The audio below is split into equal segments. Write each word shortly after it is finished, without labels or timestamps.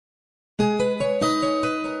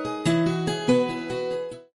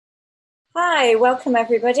Hi, welcome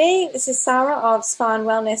everybody. This is Sarah of Spa and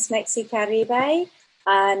Wellness Mexicaribe,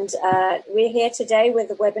 and we're here today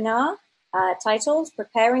with a webinar titled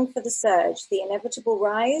Preparing for the Surge, the Inevitable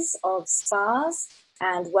Rise of Spas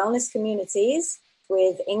and Wellness Communities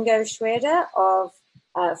with Ingo Schroeder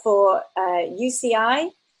for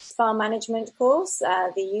UCI Spa Management course,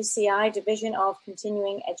 the UCI Division of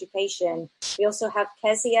Continuing Education. We also have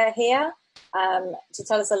Kezia here to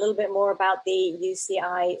tell us a little bit more about the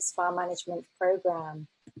UCI Spa Management Program.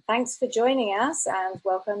 Thanks for joining us and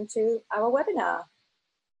welcome to our webinar.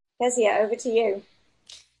 Kezia, over to you.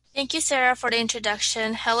 Thank you, Sarah, for the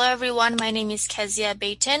introduction. Hello, everyone. My name is Kezia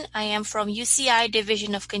Bayton. I am from UCI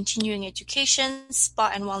Division of Continuing Education,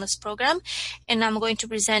 Spa and Wellness Program, and I'm going to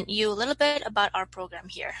present you a little bit about our program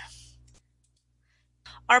here.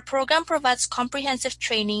 Our program provides comprehensive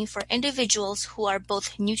training for individuals who are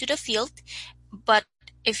both new to the field, but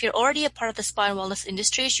if you're already a part of the spa and wellness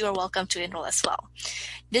industries, you are welcome to enroll as well.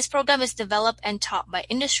 This program is developed and taught by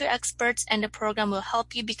industry experts, and the program will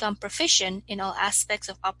help you become proficient in all aspects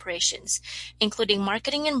of operations, including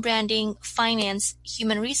marketing and branding, finance,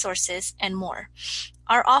 human resources, and more.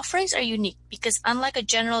 Our offerings are unique because unlike a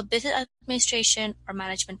general business administration or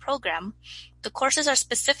management program, the courses are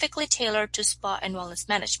specifically tailored to spa and wellness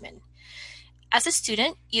management. As a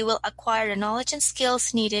student, you will acquire the knowledge and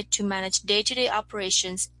skills needed to manage day-to-day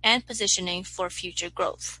operations and positioning for future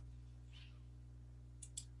growth.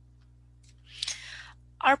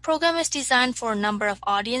 Our program is designed for a number of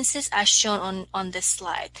audiences as shown on this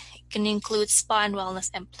slide. It can include spa and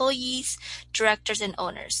wellness employees, directors, and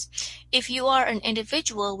owners. If you are an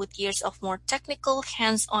individual with years of more technical,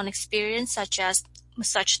 hands-on experience such as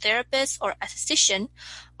massage therapist or esthetician,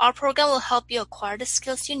 our program will help you acquire the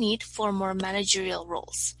skills you need for more managerial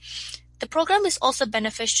roles. The program is also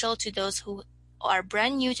beneficial to those who are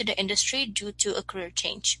brand new to the industry due to a career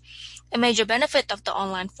change. A major benefit of the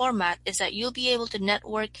online format is that you'll be able to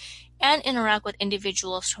network and interact with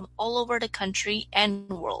individuals from all over the country and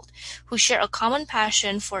world who share a common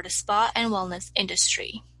passion for the spa and wellness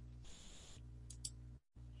industry.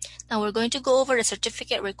 Now we're going to go over the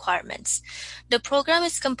certificate requirements. The program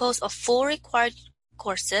is composed of 4 required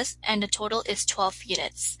courses and the total is 12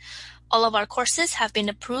 units. All of our courses have been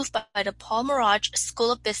approved by the Paul Merage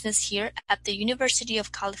School of Business here at the University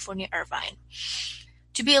of California, Irvine.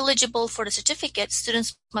 To be eligible for the certificate,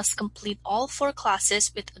 students must complete all 4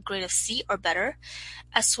 classes with a grade of C or better,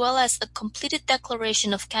 as well as a completed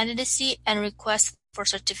declaration of candidacy and request for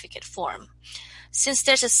certificate form. Since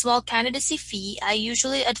there's a small candidacy fee, I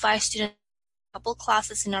usually advise students a couple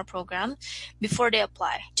classes in our program before they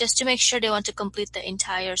apply, just to make sure they want to complete the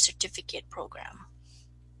entire certificate program.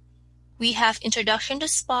 We have Introduction to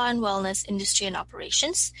Spa and Wellness Industry and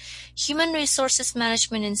Operations, Human Resources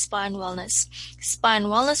Management in Spa and Wellness, Spa and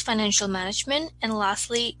Wellness Financial Management, and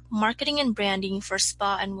lastly, Marketing and Branding for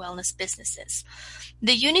Spa and Wellness Businesses.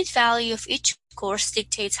 The unit value of each course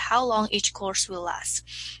dictates how long each course will last.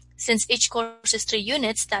 Since each course is 3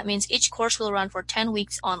 units, that means each course will run for 10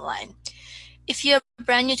 weeks online. If you are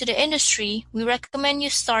brand new to the industry, we recommend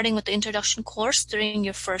you starting with the introduction course during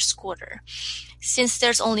your first quarter. Since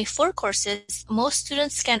there's only 4 courses, most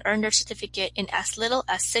students can earn their certificate in as little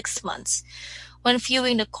as 6 months. When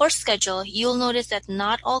viewing the course schedule, you'll notice that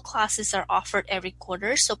not all classes are offered every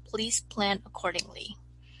quarter, so please plan accordingly.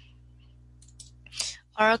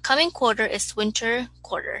 Our upcoming quarter is winter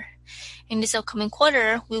quarter. In this upcoming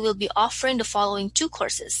quarter, we will be offering the following 2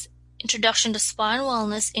 courses: Introduction to Spa and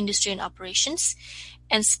Wellness Industry and Operations,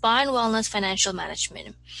 and Spa and Wellness Financial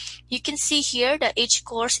Management. You can see here that each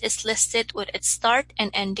course is listed with its start and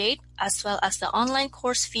end date, as well as the online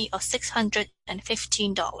course fee of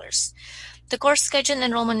 $615. The course schedule and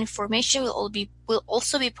enrollment information will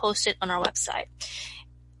also be posted on our website.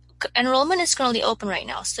 Enrollment is currently open right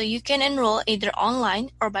now, so you can enroll either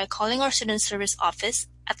online or by calling our student service office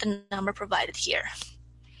at the number provided here.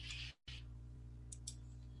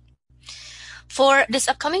 For this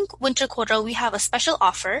upcoming winter quarter, we have a special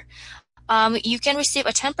offer. You can receive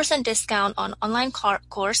a 10% discount on online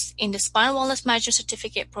course in the Spa and Wellness Management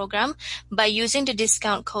Certificate Program by using the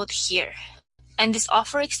discount code here. And this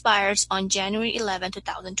offer expires on January 11,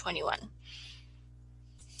 2021.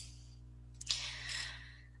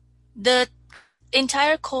 The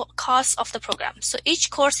entire cost of the program. So each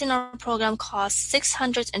course in our program costs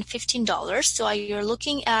 $615. So you're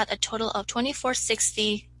looking at a total of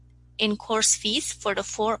 $2,460 in course fees for the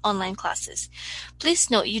 4 online classes. Please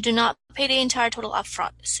note you do not pay the entire total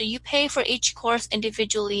upfront, so you pay for each course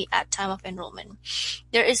individually at time of enrollment.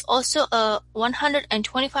 There is also a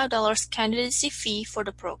 $125 candidacy fee for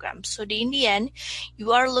the program, so in the end,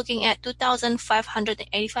 you are looking at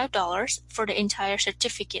 $2,585 for the entire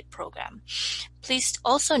certificate program. Please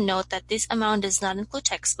also note that this amount does not include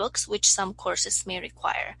textbooks, which some courses may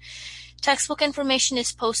require. Textbook information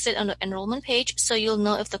is posted on the enrollment page, so you'll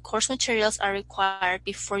know if the course materials are required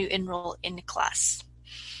before you enroll in the class.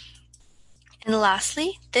 And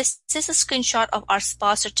lastly, this is a screenshot of our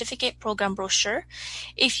SPA certificate program brochure.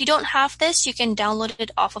 If you don't have this, you can download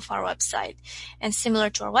it off of our website. And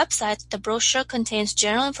similar to our website, the brochure contains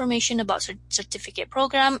general information about certificate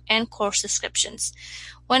program and course descriptions.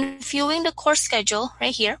 When viewing the course schedule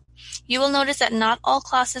right here, you will notice that not all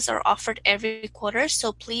classes are offered every quarter,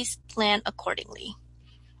 so please plan accordingly.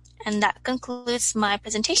 And that concludes my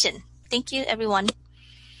presentation. Thank you, everyone.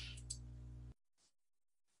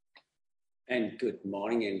 And good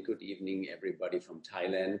morning and good evening, everybody from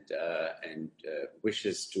Thailand, and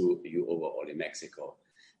wishes to you overall in Mexico.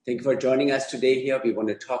 Thank you for joining us today here. We want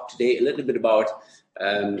to talk today a little bit about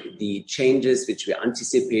the changes which we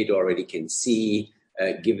anticipate or already can see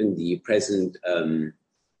given the present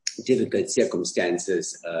difficult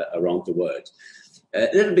circumstances around the world. A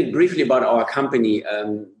little bit briefly about our company.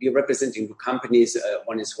 We are representing two companies.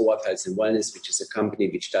 One is Hoa Health and Wellness, which is a company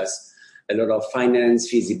which does a lot of finance,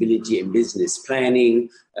 feasibility, and business planning.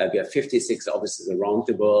 We have 56 offices around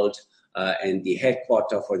the world, and the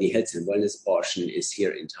headquarters for the health and wellness portion is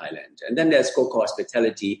here in Thailand. And then there's Coco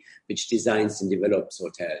Hospitality, which designs and develops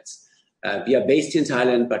hotels. We are based in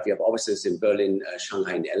Thailand, but we have offices in Berlin,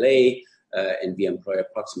 Shanghai, and LA, and we employ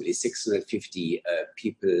approximately 650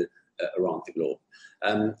 people around the globe.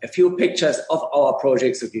 A few pictures of our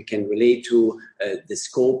projects so you can relate to the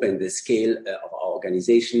scope and the scale of our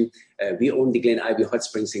organization. We own the Glen Ivy Hot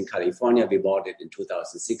Springs in California. We bought it in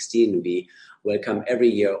 2016. We welcome every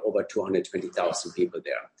year over 220,000 people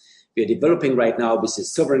there. We are developing right now with the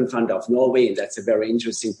Sovereign Fund of Norway, and that's a very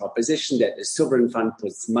interesting proposition that the Sovereign Fund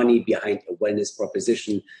puts money behind a wellness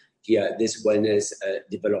proposition. Here, this wellness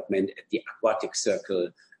development at the Aquatic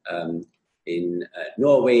Circle in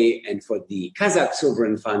Norway. And for the Kazakh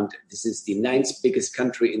Sovereign Fund, this is the 9th biggest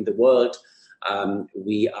country in the world.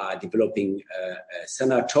 We are developing a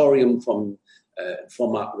sanatorium from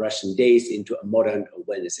former Russian days into a modern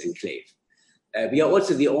wellness enclave. We are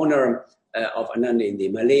also the owner of Anand in the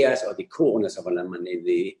Himalayas, or the co-owners of Anand in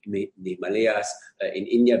the Himalayas in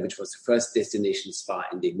India, which was the first destination spa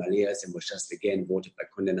in the Himalayas and was just again voted by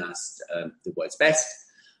Condé Nast the world's best.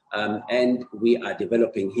 And we are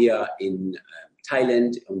developing here in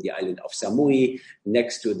Thailand on the island of Samui,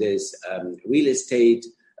 next to this real estate,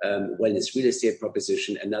 wellness real estate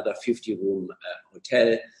proposition, another 50-room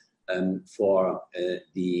hotel for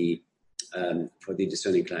the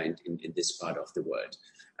discerning client in this part of the world.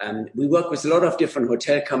 We work with a lot of different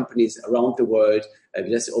hotel companies around the world. We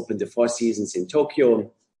just opened the Four Seasons in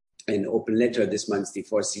Tokyo and opened later this month the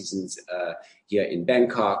Four Seasons here in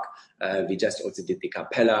Bangkok. We just also did the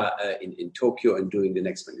Capella in Tokyo and doing the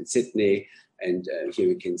next one in Sydney. And here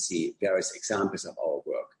we can see various examples of our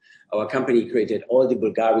work. Our company created all the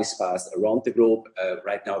Bulgari spas around the globe.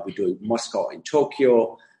 Right now we're doing Moscow and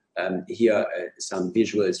Tokyo. Here some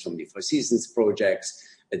visuals from the Four Seasons projects.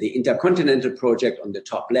 The Intercontinental project on the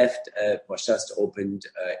top left was just opened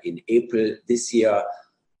in April this year.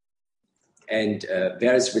 And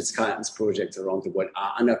various Ritz-Carlton's projects around the world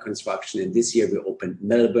are under construction. And this year we opened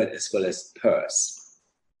Melbourne as well as Perth.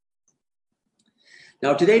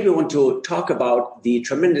 Now today we want to talk about the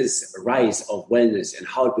tremendous rise of wellness and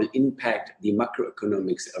how it will impact the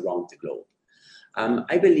macroeconomics around the globe.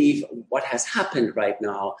 I believe what has happened right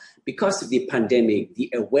now, because of the pandemic,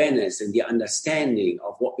 the awareness and the understanding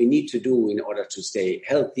of what we need to do in order to stay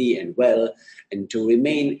healthy and well and to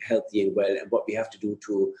remain healthy and well, and what we have to do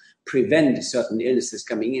to prevent certain illnesses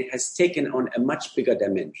coming in, has taken on a much bigger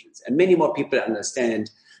dimensions. And many more people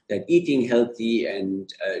understand that eating healthy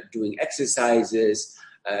and doing exercises,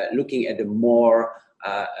 looking at a more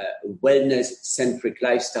wellness-centric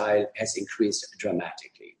lifestyle has increased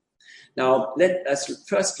dramatically. Now, let us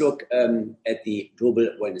first look at the global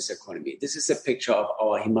wellness economy. This is a picture of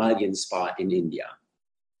our Himalayan spa in India.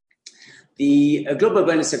 The global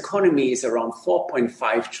wellness economy is around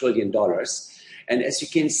 $4.5 trillion. And as you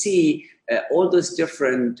can see, all those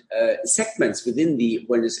different segments within the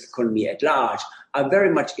wellness economy at large are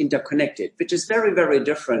very much interconnected, which is very, very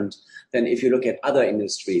different than if you look at other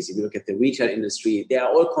industries. If you look at the retail industry, they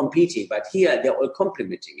are all competing, but here they're all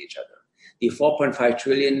complementing each other. The 4.5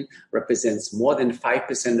 trillion represents more than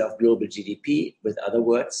 5% of global GDP. With other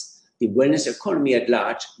words, the wellness economy at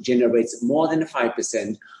large generates more than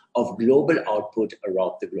 5% of global output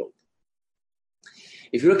around the globe.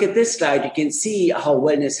 If you look at this slide, you can see how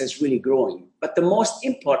wellness has really grown. But the most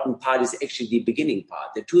important part is actually the beginning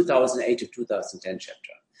part, the 2008 to 2010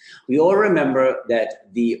 chapter. We all remember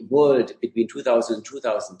that the world between 2000 and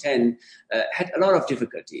 2010 had a lot of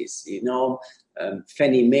difficulties.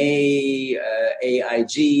 Fannie Mae,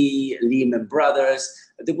 AIG, Lehman Brothers,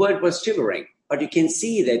 the world was shivering. But you can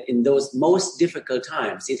see that in those most difficult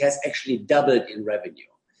times, it has actually doubled in revenue.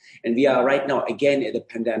 And we are right now again in a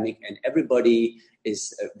pandemic, and everybody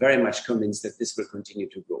is very much convinced that this will continue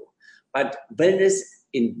to grow. But wellness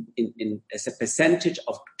as a percentage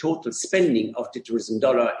of total spending of the tourism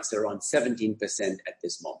dollar is around 17% at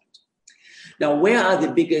this moment. Now, where are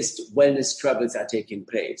the biggest wellness travels are taking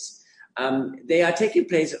place? They are taking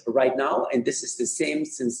place right now, and this is the same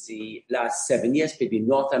since the last 7 years between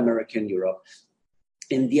North America and Europe.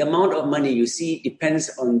 And the amount of money you see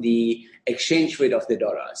depends on the exchange rate of the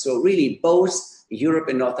dollar. So really both Europe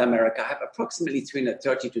and North America have approximately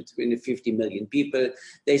 330 to 350 million people.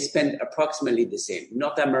 They spend approximately the same.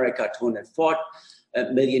 North America, 204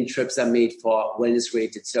 million trips are made for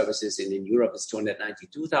wellness-related services, and in Europe it's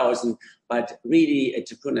 292,000, but really,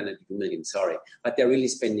 292 million, sorry. But they're really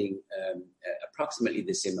spending approximately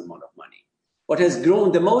the same amount of money. What has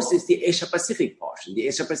grown the most is the Asia-Pacific portion. The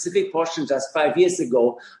Asia-Pacific portion just 5 years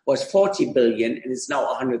ago was 40 billion, and it's now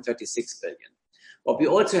 136 billion. But we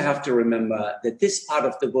also have to remember that this part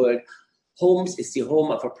of the world is the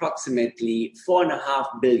home of approximately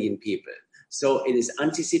 4.5 billion people. So it is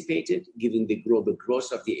anticipated, given the global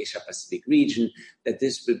growth of the Asia-Pacific region, that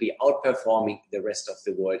this will be outperforming the rest of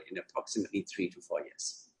the world in approximately 3 to 4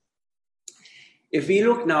 years. If we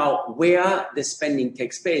look now where the spending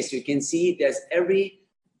takes place, you can see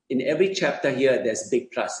in every chapter here, there's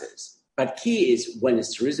big pluses. But key is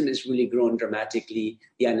wellness tourism is really grown dramatically.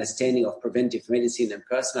 The understanding of preventive medicine and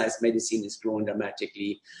personalized medicine is growing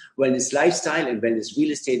dramatically. Wellness lifestyle and wellness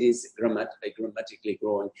real estate is dramatically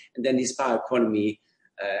growing. And then the spa economy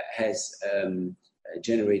has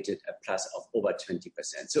generated a plus of over 20%.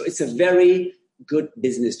 So it's a very good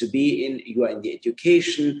business to be in. You are in the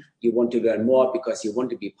education. You want to learn more because you want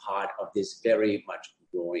to be part of this very much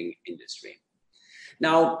growing industry.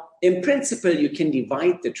 Now, in principle, you can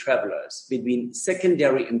divide the travelers between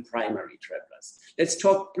secondary and primary travelers. Let's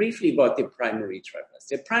talk briefly about the primary travelers.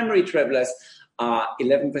 The primary travelers are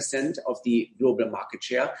 11% of the global market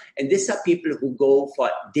share. And these are people who go for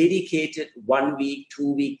dedicated 1 week,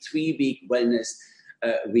 2 week, 3 week wellness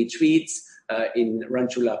retreats in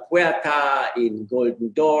Rancho La Puerta, in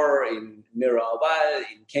Golden Door, in Miraval,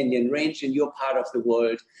 in Canyon Range, in your part of the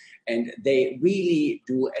world. And they really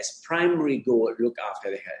do as primary goal look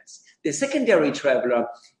after the health. The secondary traveler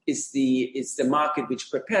is the market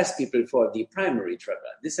which prepares people for the primary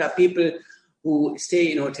traveler. These are people who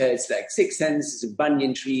stay in hotels like Six Senses,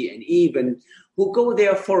 Banyan Tree, and Even, who go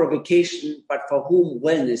there for a vacation, but for whom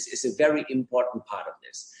wellness is a very important part of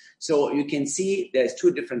this. So you can see there's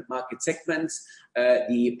two different market segments.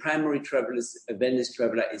 The primary travelers, wellness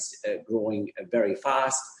traveler is growing very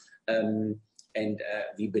fast. And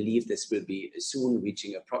we believe this will be soon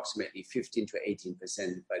reaching approximately 15 to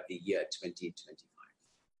 18% by the year 2025.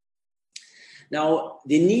 Now,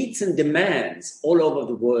 the needs and demands all over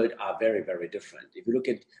the world are very, very different. If you look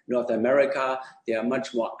at North America, they are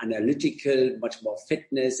much more analytical, much more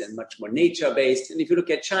fitness, and much more nature-based. And if you look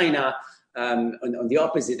at China, on the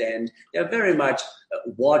opposite end, they are very much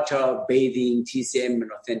water, bathing, TCM,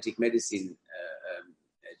 and authentic medicine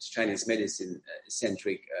Chinese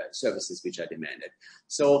medicine-centric services which are demanded.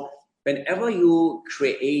 So whenever you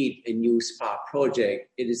create a new spa project,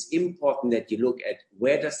 it is important that you look at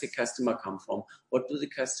where does the customer come from, what do the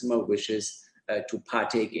customer wishes to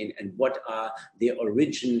partake in, and what are their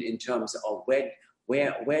origin in terms of where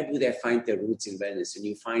do they find their roots in wellness. And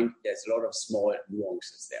you find there's a lot of small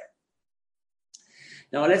nuances there.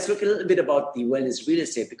 Now, let's look a little bit about the wellness real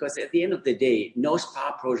estate, because at the end of the day, no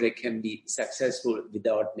spa project can be successful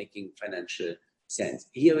without making financial sense.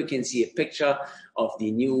 Here we can see a picture of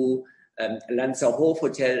the new Lanzerhof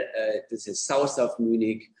Hotel. This is south of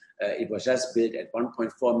Munich. It was just built at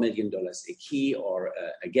 $1.4 million a key or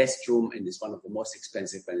a guest room, and is one of the most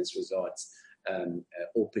expensive wellness resorts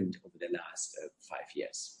opened over the last 5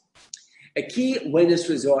 years. A key wellness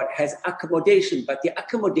resort has accommodation, but the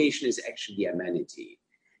accommodation is actually the amenity.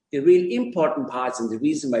 The real important parts and the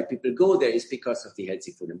reason why people go there is because of the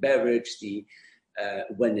healthy food and beverage, the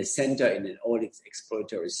wellness center in all its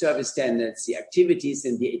exploratory service standards, the activities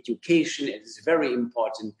and the education. It is very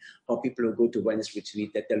important for people who go to wellness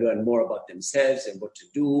retreat that they learn more about themselves and what to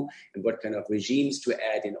do and what kind of regimes to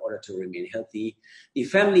add in order to remain healthy. The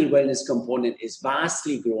family wellness component is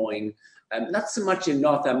vastly growing, not so much in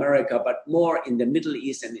North America, but more in the Middle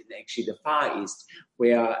East and in actually the Far East,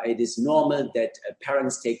 where it is normal that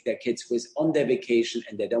parents take their kids on their vacation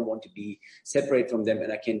and they don't want to be separate from them.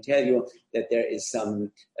 And I can tell you that there is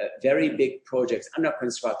some very big projects under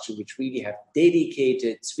construction which really have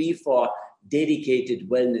dedicated 3-4 dedicated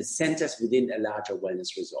wellness centers within a larger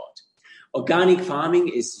wellness resort. Organic farming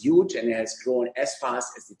is huge and it has grown as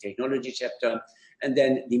fast as the technology chapter. And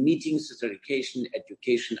then the meetings, socialization,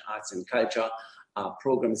 education, arts and culture are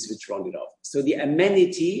programs which round it off. So the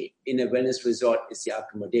amenity in a wellness resort is the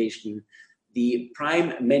accommodation. The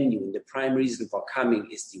prime menu, the prime reason for coming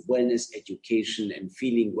is the wellness, education, and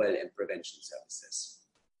feeling well and prevention services.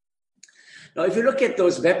 Now, if you look at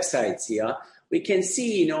those websites here, we can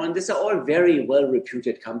see, and these are all very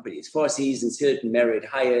well-reputed companies, Four Seasons, Hilton, Marriott,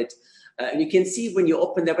 Hyatt. And you can see when you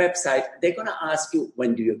open their website, they're going to ask you,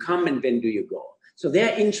 when do you come and when do you go? So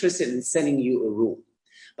they're interested in sending you a room.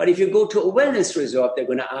 But if you go to a wellness resort, they're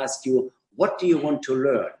going to ask you, what do you want to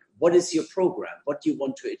learn? What is your program? What do you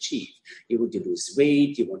want to achieve? You want to lose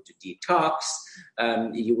weight, you want to detox,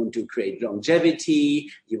 you want to create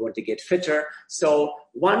longevity, you want to get fitter. So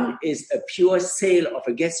one is a pure sale of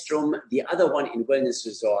a guest room. The other one in wellness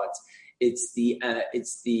resorts, it's the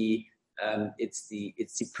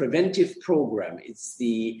preventive program. It's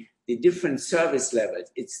the different service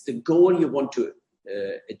levels. It's the goal you want to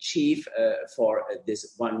achieve for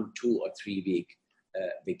this 1, 2, or 3 week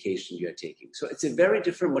vacation you're taking. So it's a very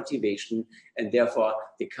different motivation, and therefore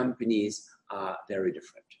the companies are very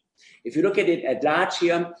different. If you look at it at large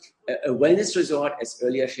here, a wellness resort, as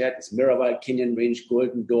earlier shared, is Miraval, Canyon Range,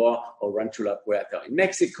 Golden Door, or Rancho La Puerta in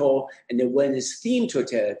Mexico, and a wellness-themed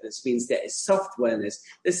hotel. This means there is soft wellness.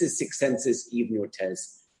 This is Six Senses, Even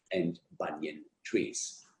Hotels, and Banyan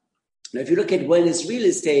Trees. Now, if you look at wellness real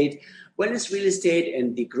estate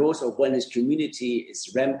and the growth of wellness community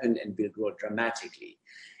is rampant and will grow dramatically.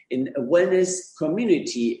 In a wellness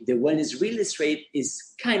community, the wellness real estate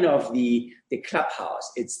is kind of the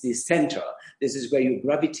clubhouse. It's the center. This is where you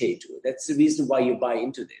gravitate to. That's the reason why you buy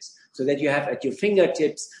into this. So that you have at your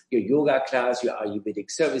fingertips your yoga class, your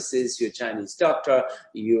Ayurvedic services, your Chinese doctor,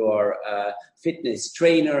 your fitness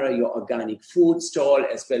trainer, your organic food stall,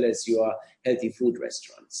 as well as your healthy food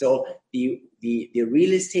restaurant. So the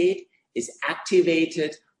real estate is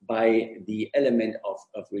activated by the element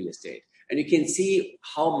of real estate. And you can see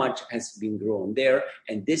how much has been grown there.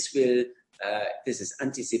 And this is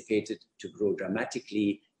anticipated to grow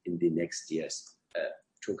dramatically in the next years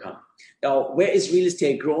to come. Now, where is real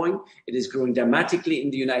estate growing? It is growing dramatically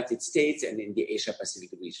in the United States and in the Asia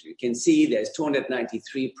Pacific region. You can see there's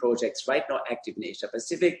 293 projects right now active in Asia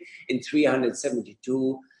Pacific, in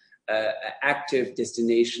 372 active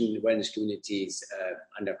destination wellness communities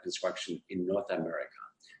under construction in North America.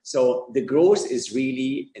 So the growth is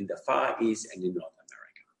really in the Far East and in North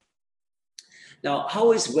America. Now,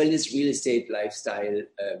 how is wellness real estate lifestyle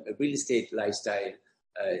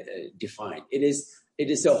defined? It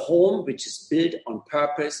is a home which is built on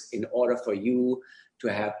purpose in order for you to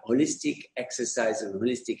have holistic exercise and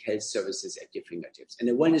holistic health services at your fingertips. And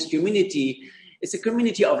a wellness community is a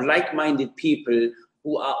community of like-minded people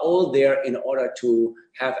who are all there in order to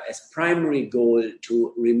have as primary goal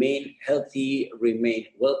to remain healthy, remain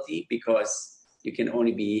wealthy, because you can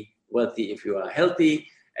only be wealthy if you are healthy,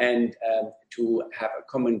 and to have a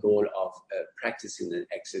common goal of practicing and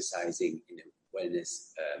exercising in a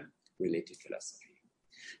wellness-related philosophy.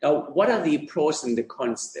 Now, what are the pros and the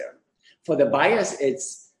cons there? For the buyers,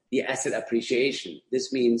 it's the asset appreciation.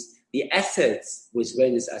 This means the assets with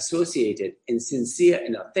wellness associated and sincere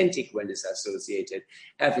and authentic wellness associated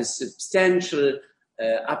have a substantial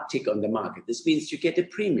uptick on the market. This means you get a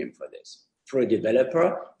premium for this. For a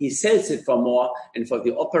developer, he sells it for more, and for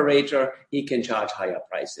the operator, he can charge higher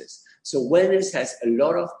prices. So wellness has a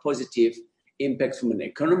lot of positive impacts from an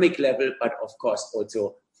economic level, but of course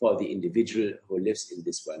also for the individual who lives in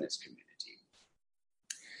this wellness community.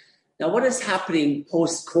 Now, what is happening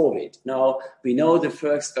post-COVID? Now, we know the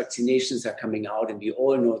first vaccinations are coming out, and we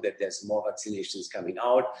all know that there's more vaccinations coming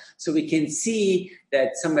out. So we can see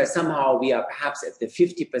that somehow we are perhaps at the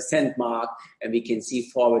 50% mark, and we can see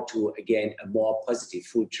forward to, again, a more positive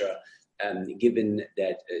future, given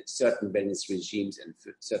that certain wellness regimes and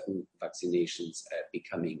certain vaccinations are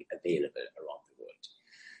becoming available around the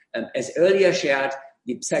world. As earlier shared,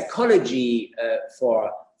 the psychology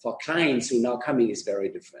for clients who are now coming is very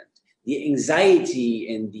different. the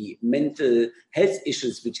anxiety and the mental health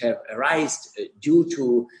issues which have arisen due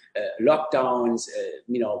to lockdowns,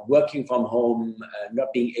 working from home,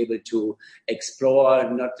 not being able to explore,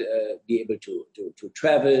 not be able to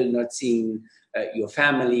travel, not seeing your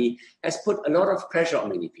family, has put a lot of pressure on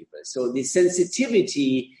many people. So the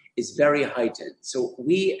sensitivity is very heightened. So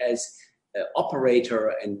we as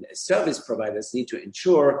operator and service providers need to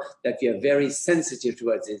ensure that we are very sensitive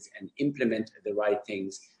towards this and implement the right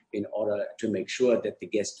things in order to make sure that the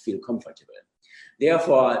guests feel comfortable.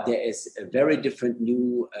 Therefore, there is a very different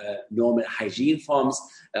new normal hygiene forms.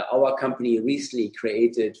 Our company recently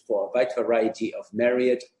created for a wide variety of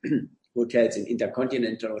Marriott hotels and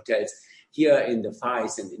intercontinental hotels here in the Far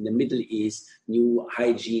East and in the Middle East, new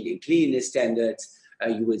hygiene and cleanliness standards.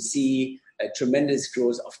 You will see a tremendous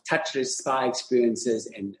growth of touchless spa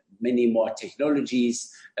experiences, and many more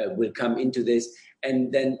technologies will come into this.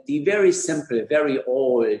 And then the very simple, very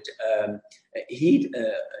old heat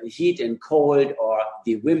and cold, or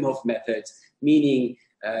the Wim Hof methods, meaning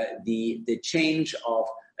the change of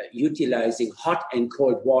utilizing hot and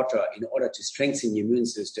cold water in order to strengthen the immune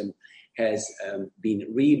system, has been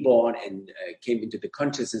reborn and came into the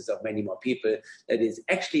consciousness of many more people. That is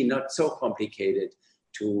actually not so complicated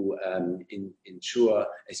to ensure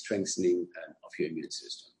a strengthening of your immune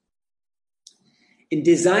system. In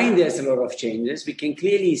design, there's a lot of changes. We can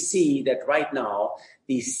clearly see that right now,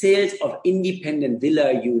 the sales of independent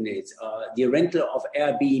villa units, the rental of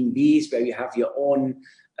Airbnbs, where you have your own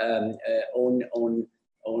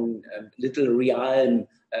little realm,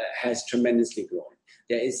 has tremendously grown.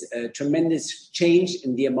 There is a tremendous change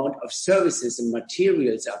in the amount of services and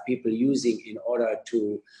materials are people using in order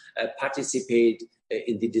to participate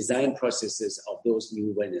in the design processes of those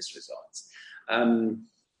new wellness resorts.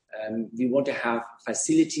 We want to have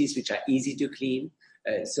facilities which are easy to clean.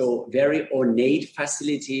 So very ornate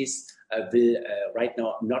facilities will right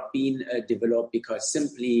now not being developed, because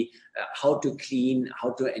simply how to clean,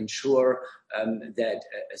 how to ensure that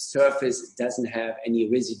a surface doesn't have any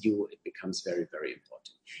residue, it becomes very, very important.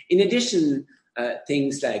 In addition,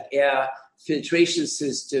 things like air filtration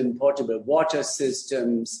system, portable water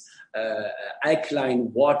systems,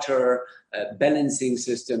 alkaline water, balancing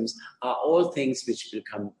systems are all things which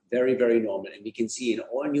become very, very normal. And we can see in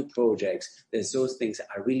all new projects that those things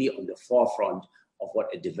are really on the forefront of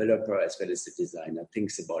what a developer as well as the designer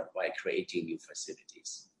thinks about while creating new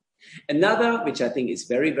facilities. Another, which I think is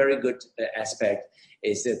very, very good aspect,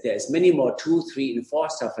 is that there's many more 2, 3, and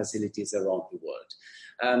 4-star facilities around the world.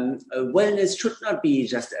 Wellness should not be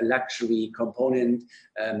just a luxury component.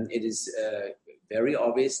 It is very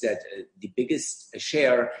obvious that the biggest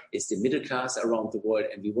share is the middle class around the world,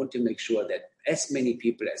 and we want to make sure that as many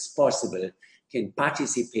people as possible can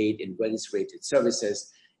participate in wellness-rated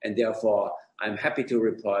services. And therefore, I'm happy to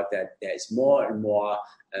report that there is more and more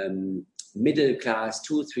middle class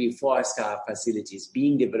 2, 3, 4-star facilities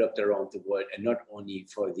being developed around the world, and not only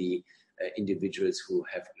for the individuals who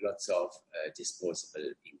have lots of disposable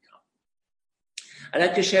income. I'd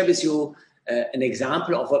like to share with you an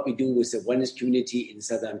example of what we do with the wellness community in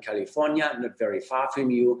Southern California, not very far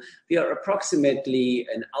from you. We are approximately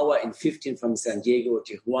an hour and 15 from San Diego,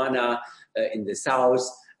 Tijuana in the south,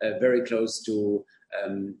 very close to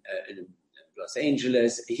Los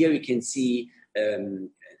Angeles. Here you can see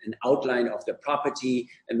an outline of the property.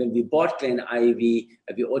 And when we bought Glen Ivy,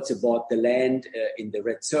 we also bought the land in the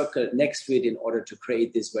red circle next to it in order to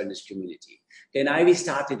create this wellness community. Glen Ivy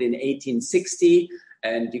started in 1860,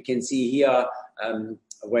 and you can see here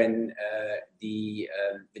when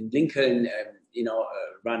Lincoln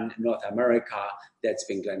run North America, that's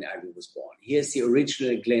when Glen Ivy was born. Here's the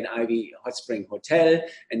original Glen Ivy Hot Spring Hotel.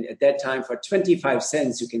 And at that time, for 25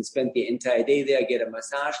 cents, you can spend the entire day there, get a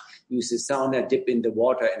massage, use the sauna, dip in the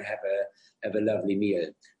water, and have a lovely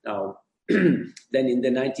meal. Now, then in the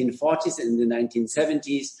 1940s and in the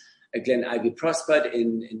 1970s, Glen Ivy prospered.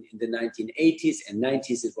 In the 1980s and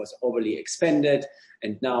 90s, it was overly expanded,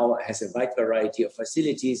 and now has a wide variety of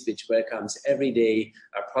facilities which welcomes every day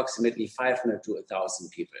approximately 500 to 1,000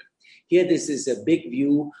 people. Here, this is a big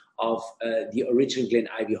view of the original Glen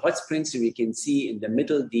Ivy Hot Springs. So we can see in the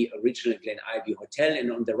middle the original Glen Ivy Hotel, and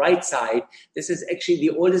on the right side, this is actually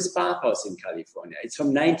the oldest bathhouse in California. It's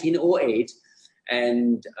from 1908,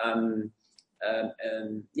 and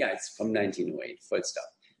it's from 1908, full stop.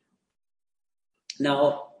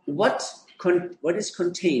 Now, what is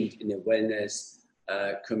contained in a wellness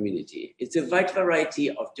community? It's a wide variety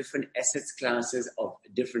of different assets classes, of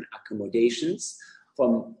different accommodations,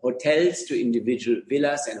 from hotels to individual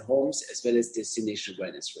villas and homes, as well as destination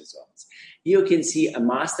wellness resorts. Here you can see a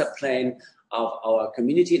master plan of our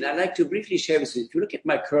community. And I'd like to briefly share with you, if you look at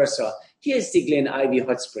my cursor, here's the Glen Ivy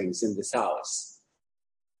Hot Springs in the south.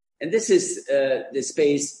 And this is the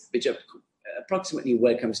space which approximately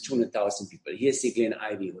welcomes 200,000 people. Here's the Glen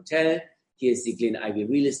Ivy Hotel. Here's the Glen Ivy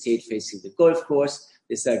real estate facing the golf course.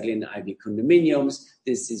 These are Glen Ivy condominiums.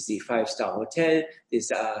 This is the 5-star hotel.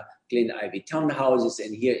 These are Glen Ivy townhouses.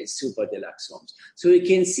 And here is super deluxe homes. So you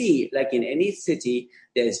can see, like in any city,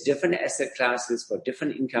 there's different asset classes for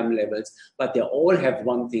different income levels, but they all have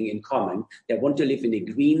one thing in common. They want to live in a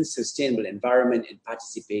green, sustainable environment and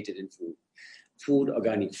participate in food,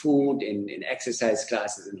 organic food, in exercise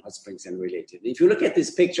classes, in hot springs and related. If you look at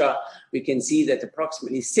this picture, we can see that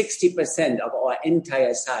approximately 60% of our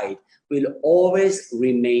entire site will always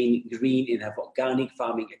remain green and have organic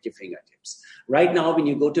farming at your fingertips. Right now, when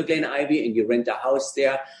you go to Glen Ivy and you rent a house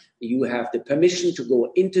there, you have the permission to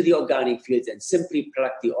go into the organic fields and simply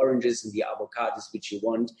pluck the oranges and the avocados which you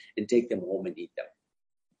want and take them home and eat them.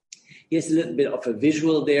 Here's a little bit of a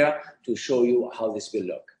visual there to show you how this will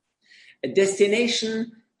look. A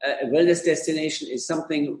destination, a wellness destination, is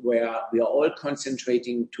something where we are all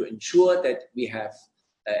concentrating to ensure that we have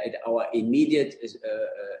at our immediate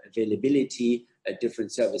availability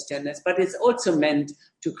different service standards, but it's also meant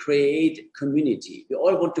to create community. We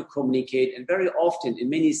all want to communicate, and very often in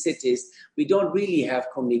many cities, we don't really have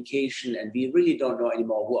communication and we really don't know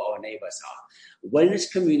anymore who our neighbors are.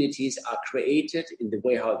 Wellness communities are created in the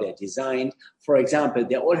way how they're designed. For example,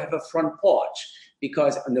 they all have a front porch,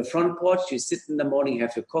 because on the front porch, you sit in the morning,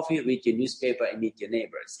 have your coffee, read your newspaper, and meet your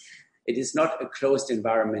neighbors. It is not a closed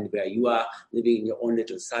environment where you are living in your own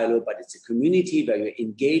little silo, but it's a community where you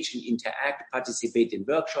engage and interact, participate in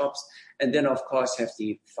workshops, and then, of course, have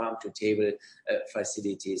the farm-to-table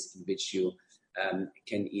facilities in which you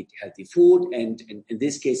can eat healthy food. And in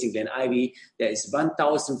this case, in Glen Ivy, there is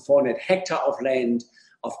 1,400 hectares of land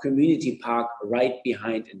of community park right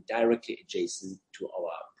behind and directly adjacent to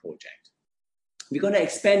our project. We're going to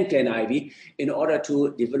expand Glen Ivy in order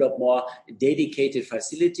to develop more dedicated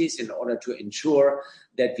facilities, in order to ensure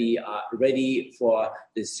that we are ready for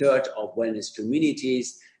the surge of wellness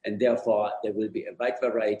communities, and therefore there will be a wide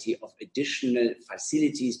variety of additional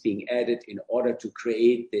facilities being added in order to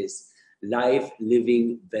create this live,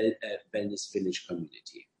 living wellness village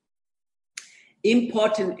community.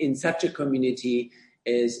 Important in such a community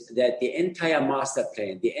is that the entire master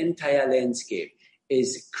plan, the entire landscape,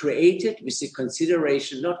 is created with the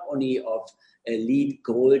consideration not only of LEED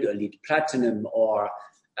Gold or LEED Platinum or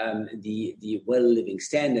the well-living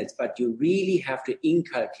standards, but you really have to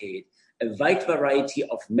inculcate a wide variety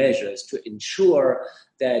of measures to ensure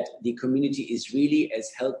that the community is really as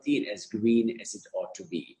healthy and as green as it ought to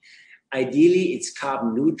be. Ideally, it's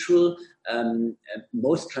carbon neutral.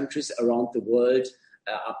 Most countries around the world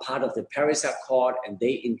are part of the Paris Accord, and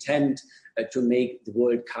they intend to make the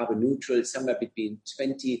world carbon neutral somewhere between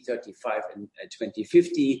 2035 and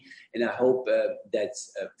 2050. And I hope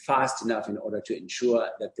that's fast enough in order to ensure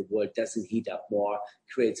that the world doesn't heat up more,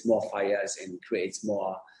 creates more fires, and creates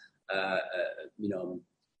more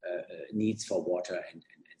needs for water and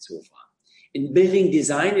so forth. In building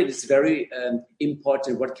design, it is very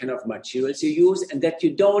important what kind of materials you use, and that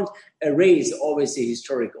you don't erase always the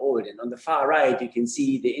historic old. And on the far right, you can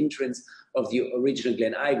see the entrance of the original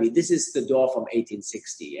Glen Ivy. This is the door from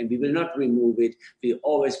 1860, and we will not remove it. We're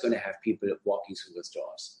always going to have people walking through those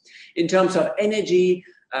doors. In terms of energy,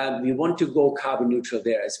 we want to go carbon neutral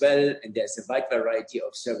there as well, and there's a wide variety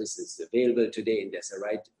of services available today, and there's a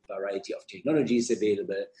wide variety of technologies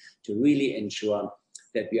available to really ensure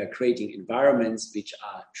that we are creating environments which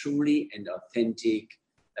are truly and authentic,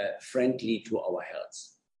 friendly to our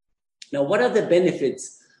health. Now, what are the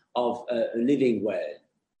benefits of living well?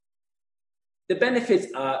 The benefits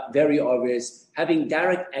are very obvious. Having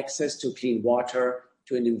direct access to clean water,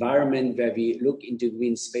 to an environment where we look into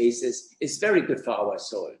green spaces, is very good for our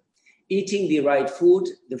soul. Eating the right food,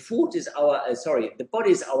 the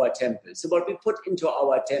body is our temple. So what we put into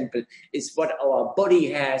our temple is what our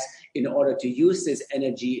body has in order to use this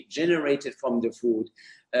energy generated from the food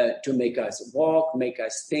to make us walk, make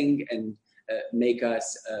us think, and make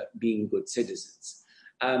us being good citizens.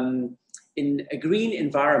 In a green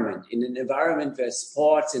environment, in an environment where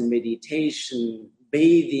sports and meditation,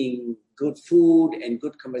 bathing, good food and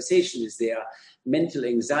good conversation is there, mental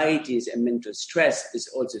anxieties and mental stress is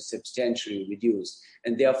also substantially reduced.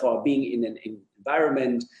 And therefore, being in an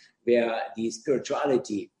environment where the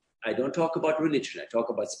spirituality, I don't talk about religion, I talk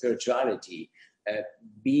about spirituality,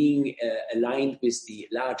 being aligned with the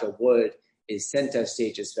larger world is center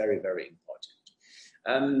stage, is very, very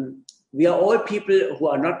important. We are all people who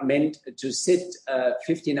are not meant to sit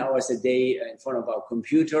 15 hours a day in front of our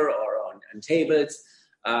computer or on tables.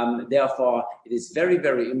 Therefore, it is very,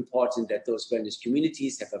 very important that those wellness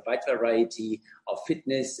communities have a wide variety of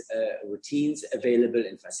fitness routines available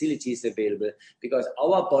and facilities available, because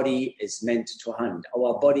our body is meant to hunt.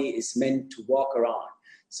 Our body is meant to walk around.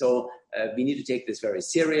 So we need to take this very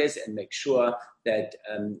serious and make sure that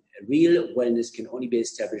real wellness can only be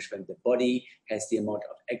established when the body has the amount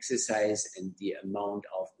of exercise and the amount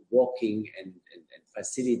of walking and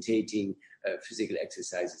facilitating physical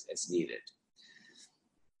exercises as needed.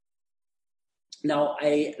 Now,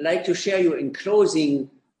 I like to share you in closing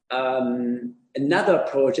another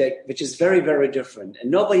project which is very, very different. And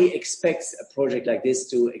nobody expects a project like this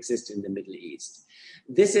to exist in the Middle East.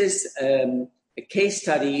 This is a case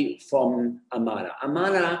study from Amala.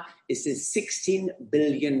 Amala is a $16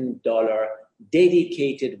 billion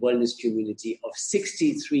dedicated wellness community of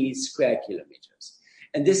 63 square kilometers.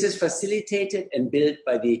 And this is facilitated and built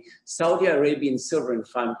by the Saudi Arabian Sovereign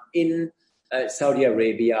Fund in Saudi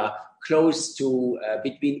Arabia, close to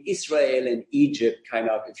between Israel and Egypt, kind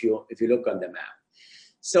of, if you look on the map.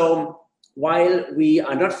 So while we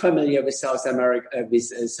are not familiar with South America, with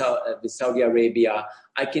Saudi Arabia,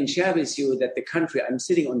 I can share with you that the country, I'm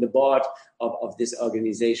sitting on the board of this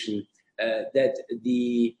organization, that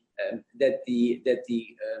the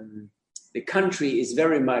country is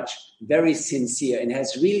very sincere and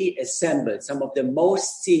has really assembled some of the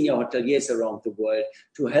most senior hoteliers around the world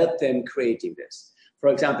to help them creating this. For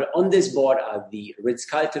example, on this board are the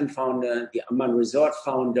Ritz-Carlton founder, the Amman Resort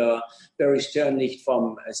founder, Barry Sternlicht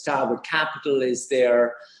from Starwood Capital is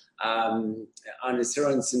there, Arne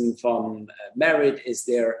Sørensen from Marriott is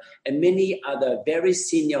there, and many other very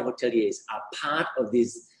senior hoteliers are part of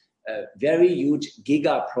this very huge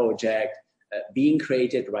giga project being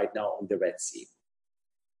created right now on the Red Sea.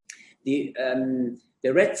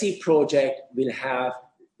 The Red Sea project will have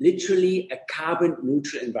literally a carbon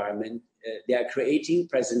neutral environment. They are creating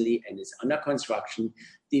presently, and is under construction,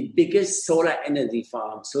 the biggest solar energy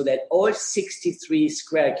farm, so that all 63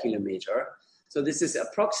 square kilometers, so this is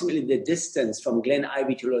approximately the distance from Glen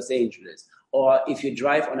Ivy to Los Angeles, or if you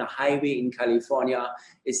drive on a highway in California,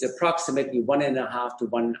 it's approximately 1.5 to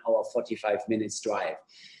 1 hour 45 minutes drive.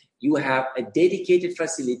 You have a dedicated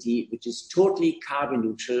facility which is totally carbon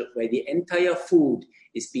neutral, where the entire food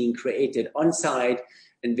is being created on site,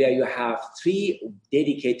 and where you have 3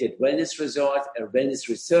 dedicated wellness resorts, a wellness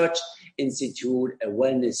research institute, a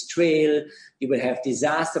wellness trail. You will have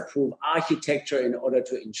disaster-proof architecture in order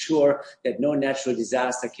to ensure that no natural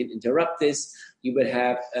disaster can interrupt this. You will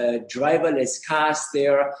have driverless cars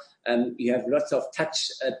there. You have lots of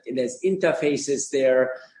touchless interfaces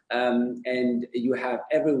there. And you have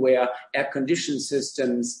everywhere air-conditioned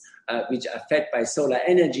systems which are fed by solar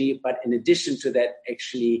energy, but in addition to that,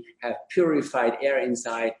 actually have purified air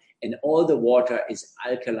inside, and all the water is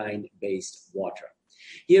alkaline-based water.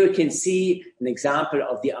 Here you can see an example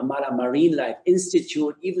of the Amala Marine Life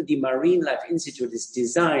Institute. Even the Marine Life Institute is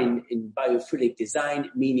designed in biophilic design,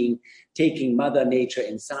 meaning taking Mother Nature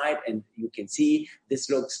inside, and you can see this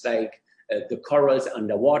looks like the corals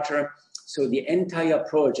underwater. So the entire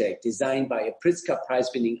project, designed by a Pritzker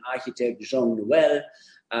Prize-winning architect, Jean Nouvel,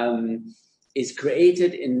 is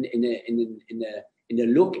created in a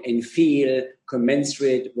look and feel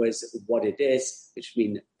commensurate with what it is, which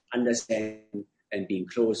means understanding and being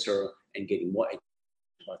closer and getting more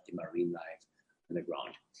about the marine life on the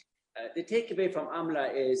ground. The takeaway from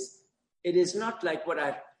Amla is, it is not like what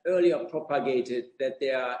I've earlier propagated, that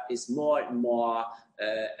there is more and more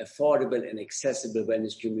affordable and accessible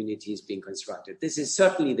wellness communities being constructed. This is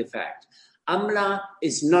certainly the fact. Amla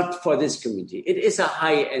is not for this community. It is a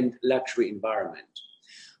high-end luxury environment.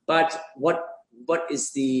 But what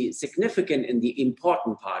is the significant and the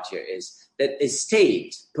important part here is that a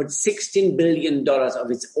state put $16 billion of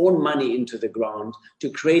its own money into the ground to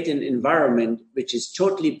create an environment which is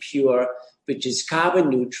totally pure, which is carbon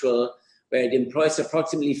neutral, where it employs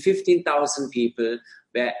approximately 15,000 people,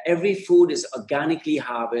 where every food is organically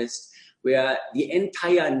harvested, where the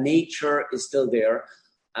entire nature is still there,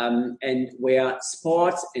 and where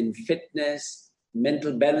sports and fitness,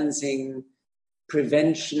 mental balancing,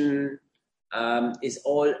 prevention is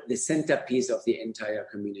all the centerpiece of the entire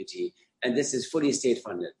community. And this is fully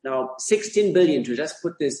state-funded. Now, 16 billion, to just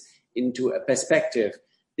put this into a perspective,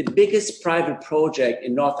 the biggest private project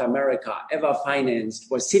in North America ever financed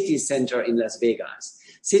was City Center in Las Vegas.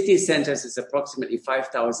 City Centers is approximately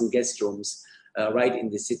 5,000 guest rooms right in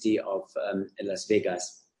the city of Las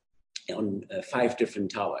Vegas on 5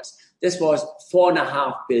 different towers. This was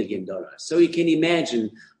 $4.5 billion. So you can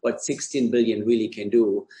imagine what 16 billion really can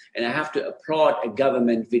do. And I have to applaud a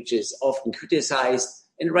government which is often criticized,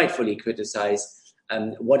 and rightfully criticized,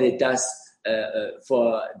 what it does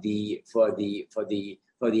for the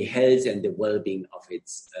health and the well-being of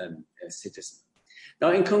its citizens.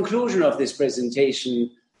 Now, in conclusion of this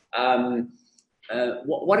presentation,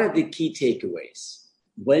 what are the key takeaways?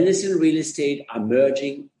 Wellness and real estate are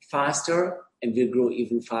merging faster and will grow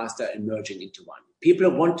even faster and merging into one.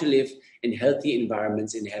 People want to live in healthy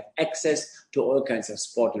environments and have access to all kinds of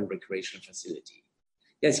sport and recreational facility.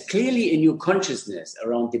 There's clearly a new consciousness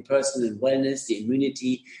around the personal wellness, the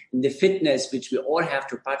immunity, and the fitness, which we all have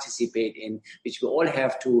to participate in, which we all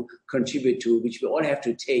have to contribute to, which we all have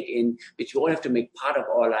to take in, which we all have to make part of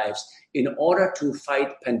our lives in order to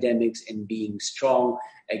fight pandemics and being strong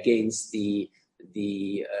against the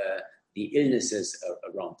illnesses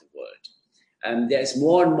around the world. There's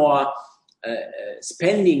more and more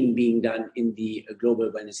spending being done in the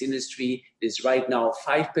global wellness industry. It is right now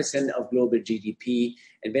 5% of global GDP.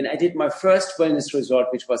 And when I did my first wellness resort,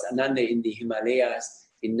 which was Ananda in the Himalayas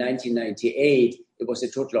in 1998, it was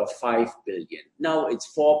a total of 5 billion. Now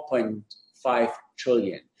it's 4.5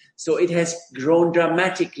 trillion. So it has grown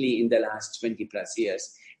dramatically in the last 20 plus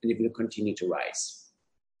years, and it will continue to rise.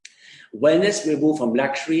 Wellness will move from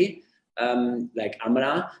luxury, like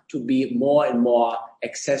Amara, to be more and more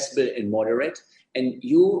accessible and moderate. And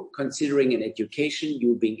you considering an education,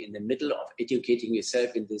 you being in the middle of educating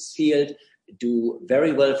yourself in this field, do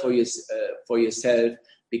very well for yourself,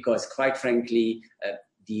 because quite frankly,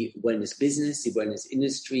 the wellness business, the wellness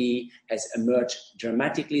industry has emerged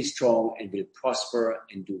dramatically strong and will prosper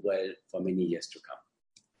and do well for many years to come.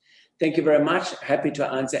 Thank you very much. Happy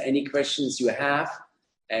to answer any questions you have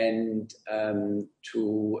and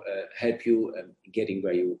to help you getting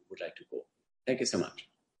where you would like to go. Thank you so much.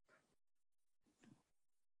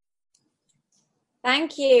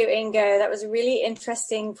 Thank you, Ingo. That was a really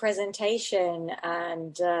interesting presentation,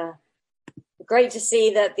 and great to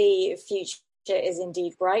see that the future is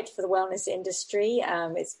indeed bright for the wellness industry.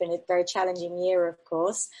 It's been a very challenging year, of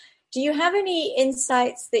course. Do you have any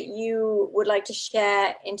insights that you would like to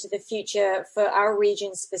share into the future for our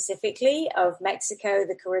region specifically of Mexico,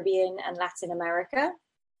 the Caribbean, and Latin America?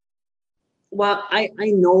 Well, I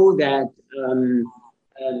know that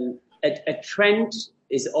a trend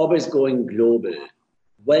is always going global.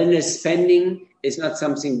 Wellness spending is not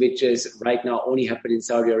something which is right now only happening in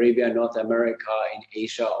Saudi Arabia, North America, in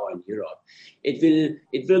Asia, or in Europe.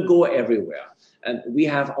 It will go everywhere. We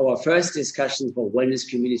have our first discussions for wellness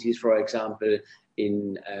communities, for example,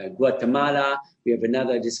 in Guatemala. We have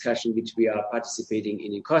another discussion which we are participating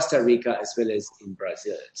in Costa Rica as well as in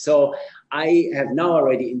Brazil. So I have now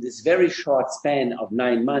already, in this very short span of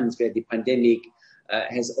 9 months where the pandemic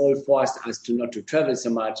has all forced us not to travel so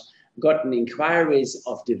much, gotten inquiries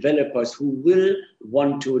of developers who will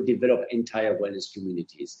want to develop entire wellness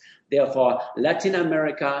communities. Therefore, Latin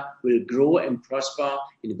America will grow and prosper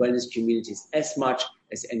in wellness communities as much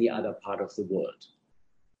as any other part of the world.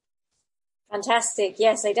 Fantastic.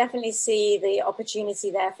 Yes, I definitely see the opportunity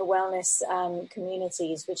there for wellness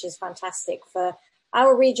communities, which is fantastic for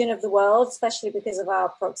our region of the world, especially because of our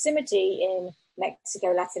proximity in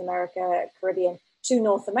Mexico, Latin America, Caribbean, to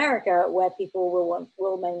North America, where people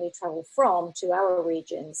will mainly travel from to our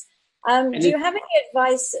regions. Do you have any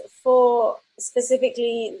advice for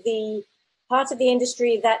specifically the part of the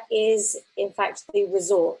industry that is, in fact, the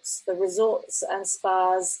resorts and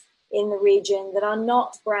spas in the region that are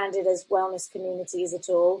not branded as wellness communities at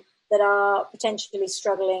all, that are potentially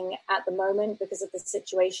struggling at the moment because of the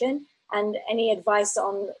situation, and any advice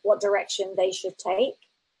on what direction they should take?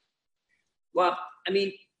 Well, I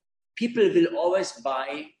mean, people will always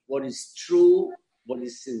buy what is true, what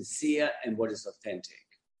is sincere, and what is authentic.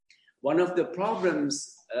 One of the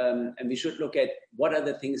problems, and we should look at what are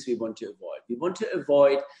the things we want to avoid. We want to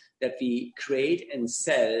avoid that we create and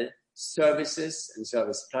sell services and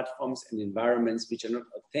service platforms and environments which are not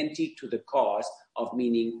authentic to the cause of,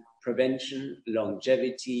 meaning prevention,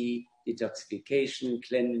 longevity, detoxification,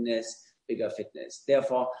 cleanliness, bigger fitness.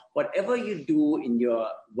 Therefore, whatever you do in your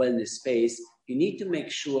wellness space, you need to make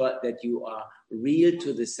sure that you are real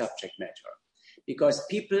to the subject matter, because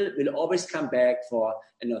people will always come back for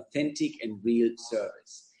an authentic and real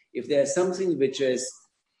service. If there's something which is,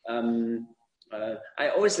 I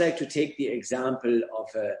always like to take the example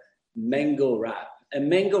of a mango wrap. A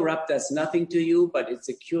mango wrap does nothing to you, but it's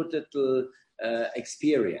a cute little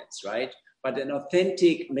experience, right? But an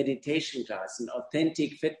authentic meditation class, an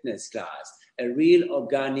authentic fitness class, a real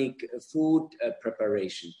organic food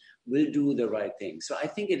preparation will do the right thing. So I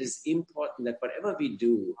think it is important that whatever we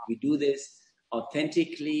do this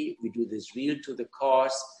authentically, we do this real to the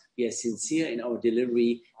cause, we are sincere in our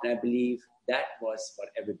delivery, and I believe that was what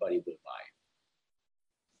everybody will buy.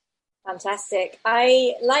 Fantastic.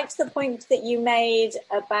 I liked the point that you made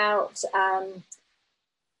about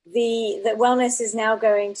that wellness is now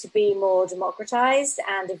going to be more democratized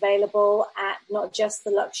and available at not just the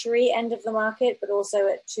luxury end of the market, but also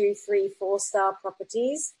at 2, 3, 4-star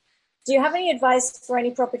properties. Do you have any advice for any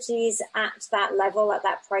properties at that level, at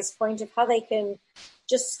that price point, of how they can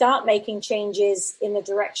just start making changes in the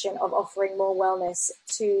direction of offering more wellness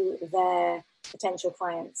to their potential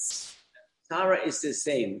clients? Sarah is the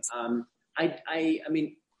same. I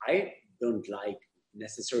mean, I don't like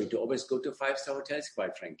necessary to always go to 5-star hotels,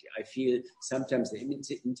 quite frankly. I feel sometimes they're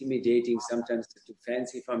intimidating, sometimes they're too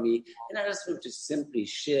fancy for me. And I just want to simply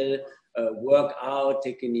chill, work out,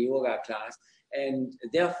 take a yoga class. And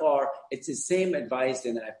therefore, it's the same advice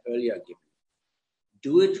that I've earlier given.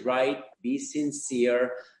 Do it right, be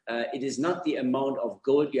sincere. It is not the amount of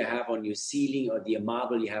gold you have on your ceiling or the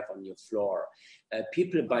marble you have on your floor.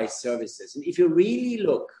 People buy services. And if you really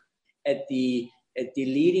look at the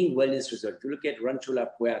leading wellness resort, if you look at Rancho La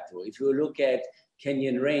Puerto, if you look at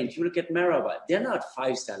Canyon Range, if you look at Maraba, they're not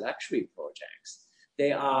 5-star luxury projects.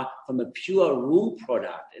 They are from a pure room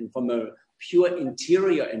product and from a pure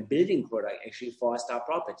interior and building product, actually 4-star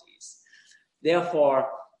properties. Therefore,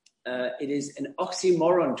 it is an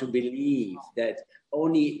oxymoron to believe that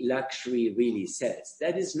only luxury really sells.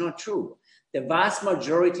 That is not true. The vast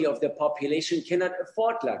majority of the population cannot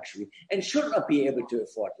afford luxury and should not be able to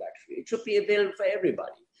afford luxury. It should be available for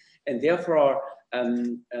everybody. And therefore,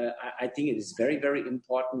 I think it is very, very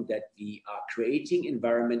important that we are creating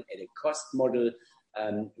environment at a cost model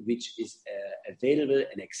which is available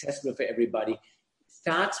and accessible for everybody. It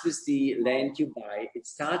starts with the land you buy. It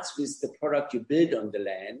starts with the product you build on the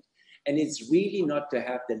land. And it's really not to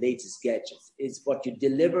have the latest gadgets. It's what you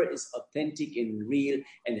deliver is authentic and real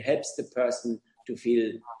and helps the person to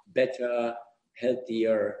feel better,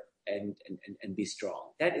 healthier, and be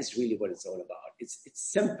strong. That is really what it's all about. It's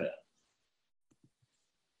simple.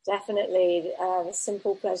 Definitely, the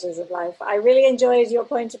simple pleasures of life. I really enjoyed your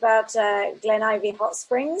point about Glen Ivy Hot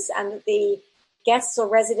Springs, and that the guests or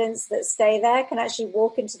residents that stay there can actually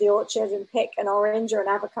walk into the orchard and pick an orange or an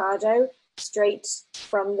avocado straight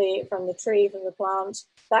from the tree, from the plant.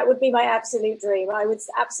 That would be my absolute dream. I would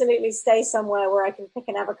absolutely stay somewhere where I can pick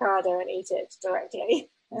an avocado and eat it directly.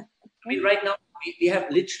 I mean, right now we have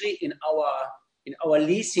literally in our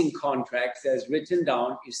leasing contract, there's written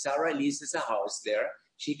down, if Sarah leases a house there,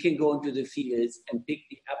 she can go into the fields and pick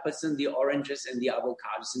the apples and the oranges and the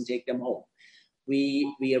avocados and take them home.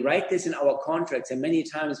 We write this in our contracts, and many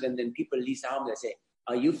times when then people lease a home, they say,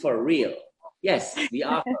 "Are you for real?" Yes, we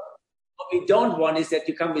are. What we don't want is that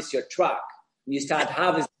you come with your truck and you start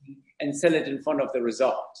harvesting and sell it in front of the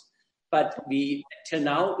resort. But till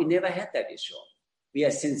now, we never had that issue. We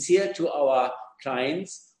are sincere to our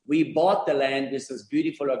clients. We bought the land with those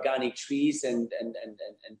beautiful organic trees and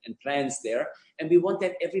plants there, and we want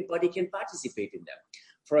that everybody can participate in them.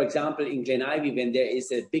 For example, in Glen Ivy, when there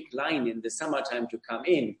is a big line in the summertime to come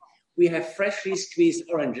in, we have freshly squeezed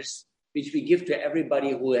oranges, which we give to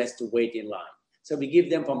everybody who has to wait in line. So we give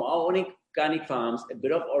them from our own organic farms a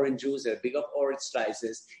bit of orange juice, a bit of orange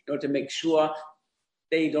slices, in order to make sure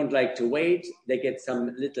they don't like to wait. They get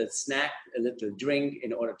some little snack, a little drink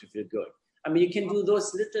in order to feel good. I mean, you can do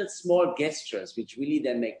those little small gestures, which really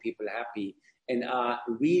then make people happy and are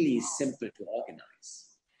really simple to organize.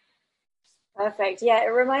 Perfect. Yeah, it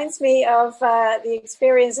reminds me of the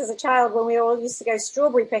experience as a child when we all used to go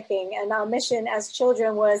strawberry picking, and our mission as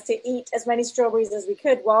children was to eat as many strawberries as we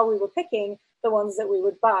could while we were picking the ones that we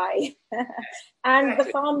would buy. And the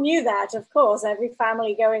farm knew that, of course. Every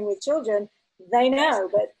family going with children, they know,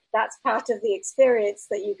 but that's part of the experience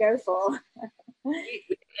that you go for.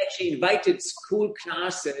 We actually invited school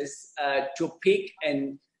classes to pick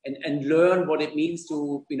and learn what it means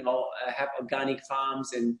to, have organic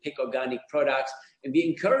farms and pick organic products. And we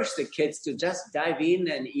encourage the kids to just dive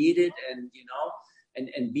in and eat it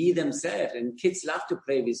and be themselves. And kids love to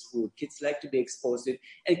play with food. Kids like to be exposed to it.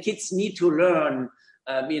 And kids need to learn,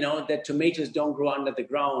 that tomatoes don't grow under the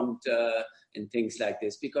ground and things like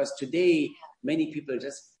this. Because today, many people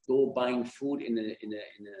just go buying food in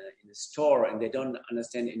a store and they don't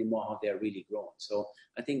understand anymore how they're really grown. So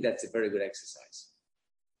I think that's a very good exercise.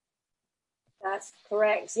 That's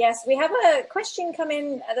correct. Yes, we have a question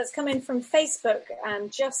that's come in from Facebook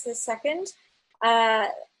just this second.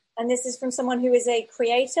 And this is from someone who is a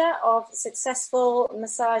creator of successful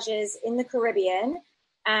massages in the Caribbean.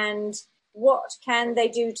 And what can they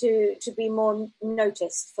do to be more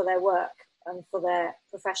noticed for their work and for their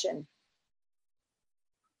profession?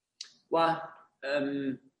 Well,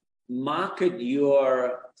 market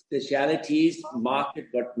your specialities, market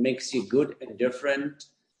what makes you good and different.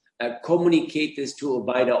 communicate this to a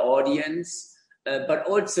wider audience, but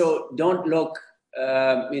also don't look,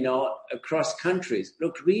 across countries.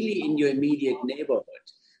 Look really in your immediate neighborhood.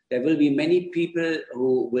 There will be many people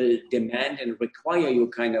who will demand and require your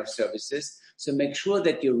kind of services. So make sure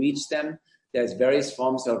that you reach them. There's various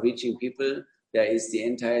forms of reaching people. There is the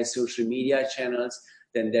entire social media channels.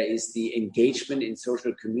 Then there is the engagement in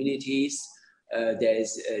social communities. There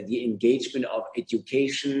is the engagement of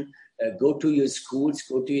education. Go to your schools,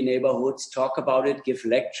 go to your neighborhoods, talk about it, give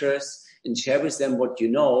lectures, and share with them what you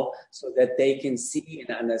know so that they can see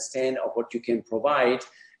and understand of what you can provide.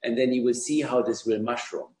 And then you will see how this will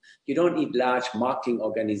mushroom. You don't need large marketing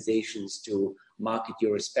organizations to market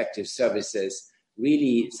your respective services.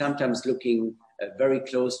 Really, sometimes looking very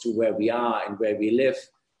close to where we are and where we live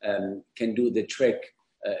can do the trick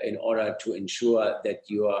in order to ensure that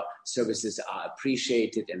your services are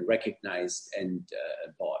appreciated and recognized and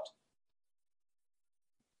bought.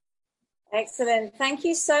 Excellent. Thank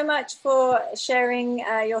you so much for sharing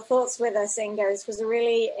your thoughts with us, Ingo. This was a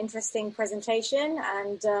really interesting presentation.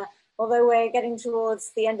 And although we're getting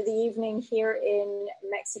towards the end of the evening here in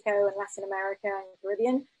Mexico and Latin America and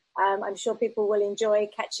Caribbean, I'm sure people will enjoy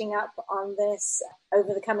catching up on this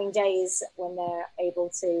over the coming days when they're able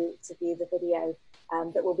to view the video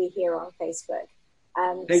that will be here on Facebook.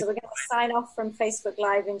 So we're going to sign off from Facebook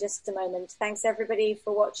Live in just a moment. Thanks everybody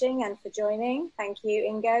for watching and for joining. Thank you,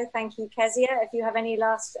 Ingo. Thank you, Kezia. If you have any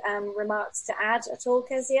last remarks to add at all,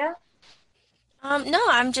 Kezia? No,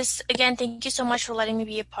 I'm just, again, thank you so much for letting me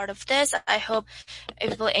be a part of this. I hope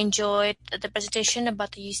people enjoyed the presentation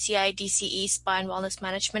about the UCI DCE Spa and Wellness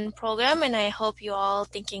Management Program, and I hope you all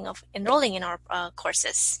thinking of enrolling in our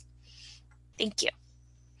courses. Thank you.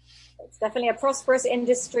 It's definitely a prosperous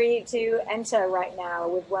industry to enter right now,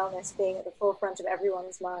 with wellness being at the forefront of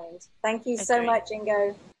everyone's mind. Thank you so much,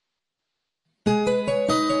 Ingo.